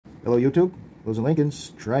Hello YouTube, Those are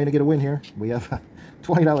Lincolns, trying to get a win here. We have a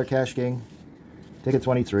 $20 cash king, ticket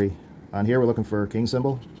 23. On here we're looking for a king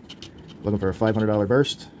symbol, looking for a $500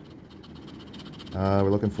 burst.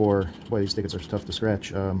 We're looking for, boy, these tickets are tough to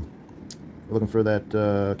scratch. We're looking for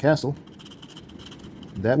that castle.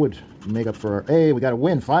 That would make up for our, hey, we got a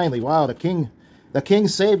win finally. Wow, the king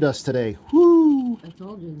saved us today. Whoo! I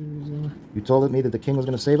told you there was a... You told me that the king was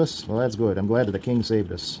going to save us? Well, that's good. I'm glad that the king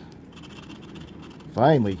saved us.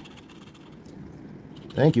 Finally.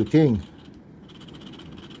 Thank you, king.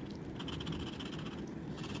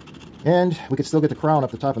 And we could still get the crown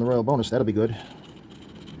up the top in the royal bonus. That'll be good.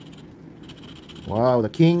 Wow, the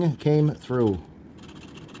king came through.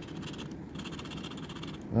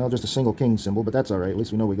 Well, just a single king symbol, but that's all right. At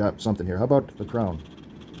least we know we got something here. How about the crown?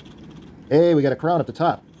 Hey, we got a crown at the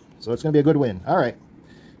top. So it's going to be a good win. All right.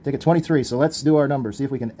 Ticket 23. So let's do our numbers. See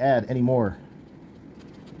if we can add any more.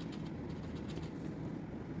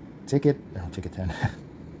 Ticket 10.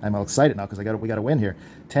 I'm all excited now because we got a win here.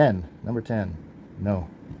 10. Number 10. No.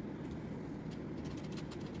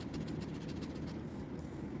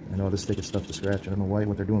 I know this ticket's tough to scratch. I don't know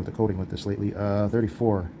what they're doing with the coding with this lately.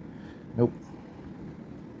 34. Nope.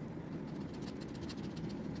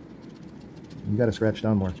 You got to scratch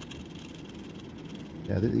down more.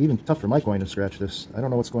 Yeah, even tough for my coin to scratch this. I don't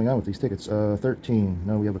know what's going on with these tickets. 13.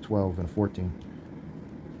 No, we have a 12 and a 14.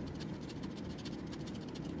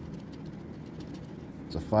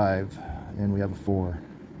 It's a 5, and we have a 4.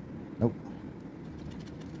 Nope.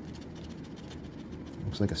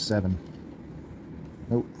 Looks like a 7.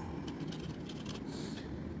 Nope.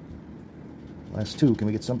 Last 2. Can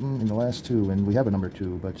we get something in the last 2? And we have a number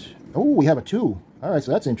 2, but... Oh, we have a 2. Alright,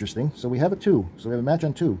 so that's interesting. So we have a 2. So we have a match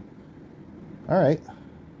on 2. Alright.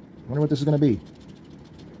 Wonder what this is going to be.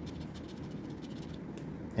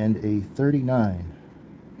 And a 39.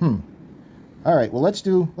 Alright, well let's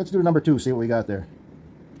do number 2, see what we got there.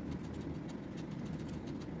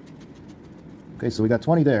 Okay, so we got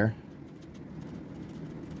 20 there.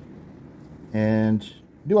 And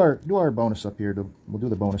do our bonus up here. We'll do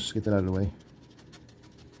the bonus, get that out of the way.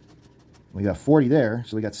 We got 40 there,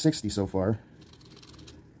 so we got 60 so far.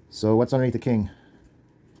 So what's underneath the king?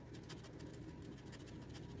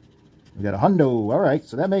 We got a hundo. All right,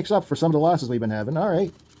 so that makes up for some of the losses we've been having. All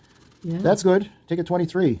right, Yeah. That's good. Ticket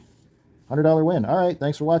 23, $100 win. All right,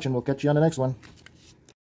 thanks for watching. We'll catch you on the next one.